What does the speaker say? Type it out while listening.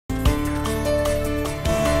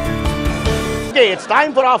Okay, it's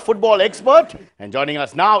time for our football expert. And joining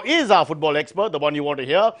us now is our football expert, the one you want to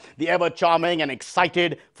hear, the ever-charming and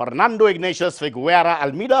excited Fernando Ignatius Figueroa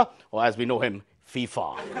Almeida, or as we know him,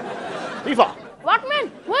 FIFA. FIFA. What, man?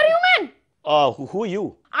 Who are you, man? Who are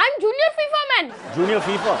you? I'm Junior FIFA, man. Junior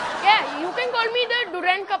FIFA. Yeah, you can call me the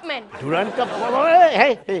Durant Cup, man. Durant Cup?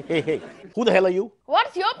 Hey. Who the hell are you?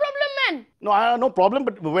 What's your problem, man? No, no problem,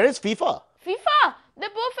 but where is FIFA? FIFA? The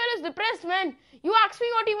poor fellow's depressed, man. You ask me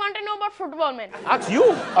what you want to know about football, man. Ask you?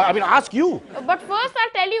 Ask you. But first, I'll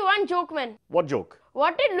tell you one joke, man. What joke?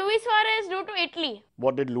 What did Luis Suarez do to Italy?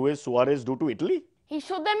 What did Luis Suarez do to Italy? He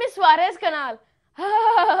showed them his Suarez canal.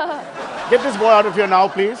 Get this boy out of here now,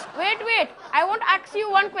 please. Wait. I want to ask you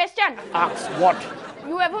one question. Ask what?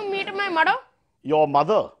 You ever meet my mother? Your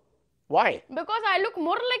mother. Why? Because I look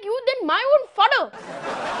more like you than my own father.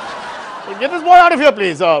 Get this boy out of here,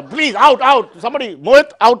 please. Please, out. Somebody,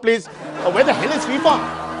 Mohit, out, please. Where the hell is FIFA?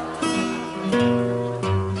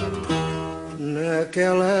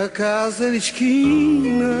 Naquela casa de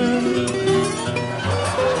esquina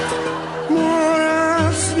mora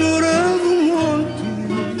a senhora do monte.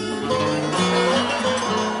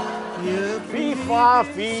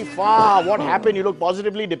 FIFA. What happened? You look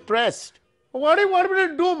positively depressed. What do you want me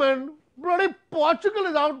to do, man? Bloody Portugal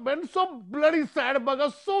is out, man. So bloody sad,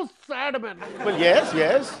 bugger. So sad, man. Well, yes.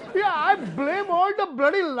 Yeah, I blame all the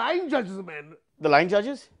bloody line judges, man. The line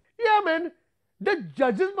judges? Yeah, man. The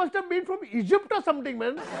judges must have been from Egypt or something,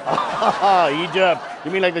 man. Egypt.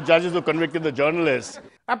 You mean like the judges who convicted the journalists?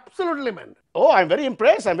 Absolutely, man. Oh, I'm very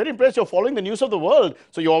impressed. You're following the news of the world.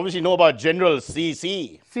 So you obviously know about General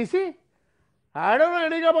CC. CC? I don't know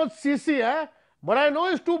anything about CC, but I know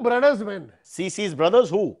his two brothers, man. CC's brothers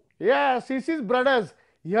who? Yeah, CC's brothers.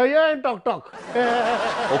 Yeah, and Talk.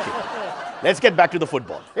 Okay. Let's get back to the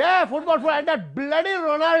football. Yeah, football. And that bloody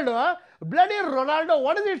Ronaldo,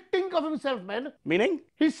 what does he think of himself, man? Meaning?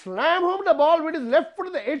 He slammed home the ball with his left foot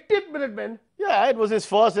in the 80th minute, man. Yeah, it was his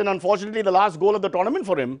first and unfortunately the last goal of the tournament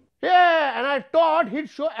for him. Yeah, and I thought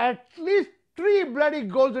he'd show at least 3 bloody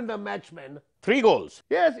goals in the match, man. 3 goals?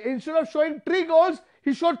 Yes, instead of showing 3 goals,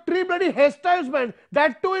 he showed 3 bloody hairstyles, man.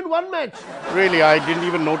 That too in one match. Really? I didn't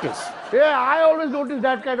even notice. Yeah, I always notice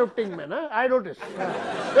that kind of thing, man. I notice.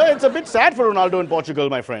 Yeah, it's a bit sad for Ronaldo in Portugal,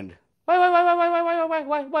 my friend. Why? What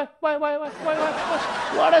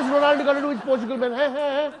has Ronaldo got to do with Portugal,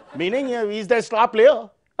 man? Meaning, he's their star player.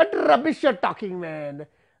 What rubbish you're talking, man.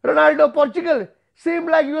 Ronaldo, Portugal, seemed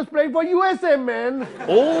like he was playing for USA, man.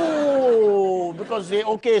 Oh, because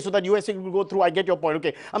so that USA will go through. I get your point.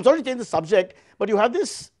 Okay, I'm sorry to change the subject, but you have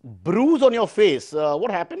this bruise on your face.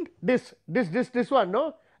 What happened? This one,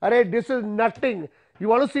 no? Arey, this is nothing. You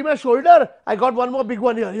want to see my shoulder? I got one more big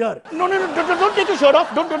one here. No, don't take your shirt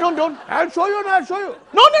off. Don't. I'll show you.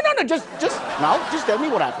 No. Just tell me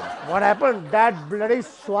what happened. What happened? That bloody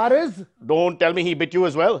Suarez? Don't tell me he bit you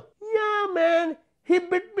as well. Yeah, man. He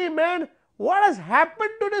bit me, man. What has happened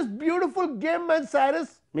to this beautiful game, man,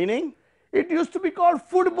 Cyrus? Meaning? It used to be called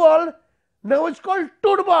football. Now it's called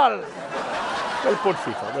tootball. Well put,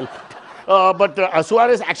 FIFA. Well put. But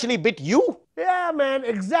Suarez actually bit you? Yeah, man.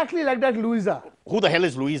 Exactly like that Luisa. Who the hell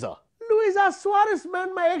is Luisa? Luisa Suarez,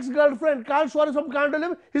 man. My ex-girlfriend. Carl Suarez from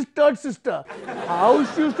Candolim, his third sister. How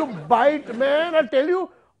she used to bite, man. I tell you,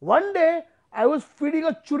 one day I was feeding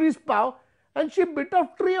a churi's pav and she bit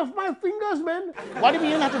off 3 of my fingers, man. Why do we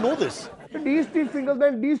even have to know this? These 3 fingers,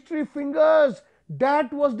 man. These 3 fingers.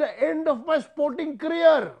 That was the end of my sporting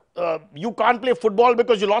career. You can't play football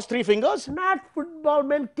because you lost 3 fingers? Not football,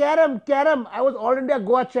 man. Carom. I was All India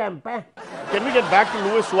Goa champ. Can we get back to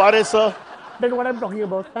Luis Suarez, sir? Then what I'm talking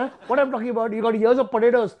about? What I'm talking about? You got years of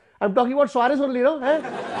potatoes. I'm talking about Suarez only, no?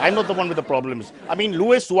 I'm not the one with the problems. I mean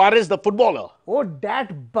Luis Suarez, the footballer. Oh,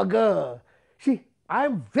 that bugger. See,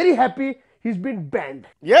 I'm very happy he's been banned.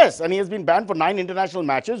 Yes, and he has been banned for 9 international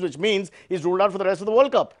matches, which means he's ruled out for the rest of the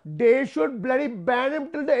World Cup. They should bloody ban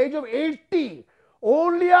him till the age of 80.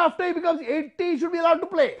 Only after he becomes 80, he should be allowed to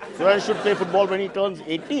play. Suarez should play football when he turns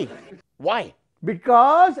 80. Why?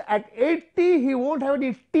 Because at 80, he won't have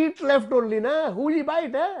any teeth left only, na? Who will he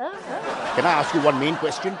bite, Can I ask you one main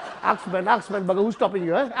question? Ask man, bugger. Who's stopping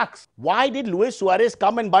you, Ask. Why did Luis Suarez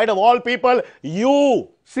come and bite of all people? You!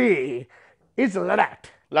 See, it's Ladakh.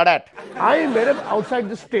 I met him outside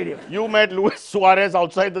the stadium. You met Luis Suarez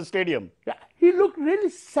outside the stadium? Yeah, he looked really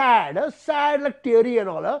sad, sad like teary and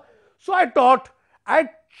all. So I thought I'd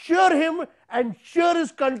cheer him and cheer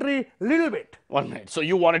his country little bit. 1 minute. So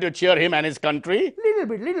you wanted to cheer him and his country?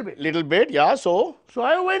 Little bit, yeah, so? So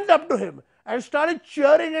I went up to him and started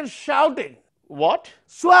cheering and shouting. What?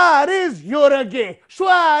 Suarez, you're a gay.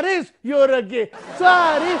 Suarez, you're a gay.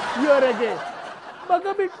 Suarez, you're a gay.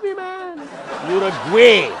 Bugger bit me, man.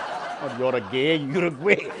 Uruguay. Not you're a gay,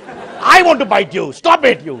 Uruguay. I want to bite you. Stop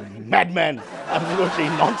it, you madman. Absolutely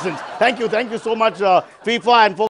nonsense. Thank you so much, FIFA and folks.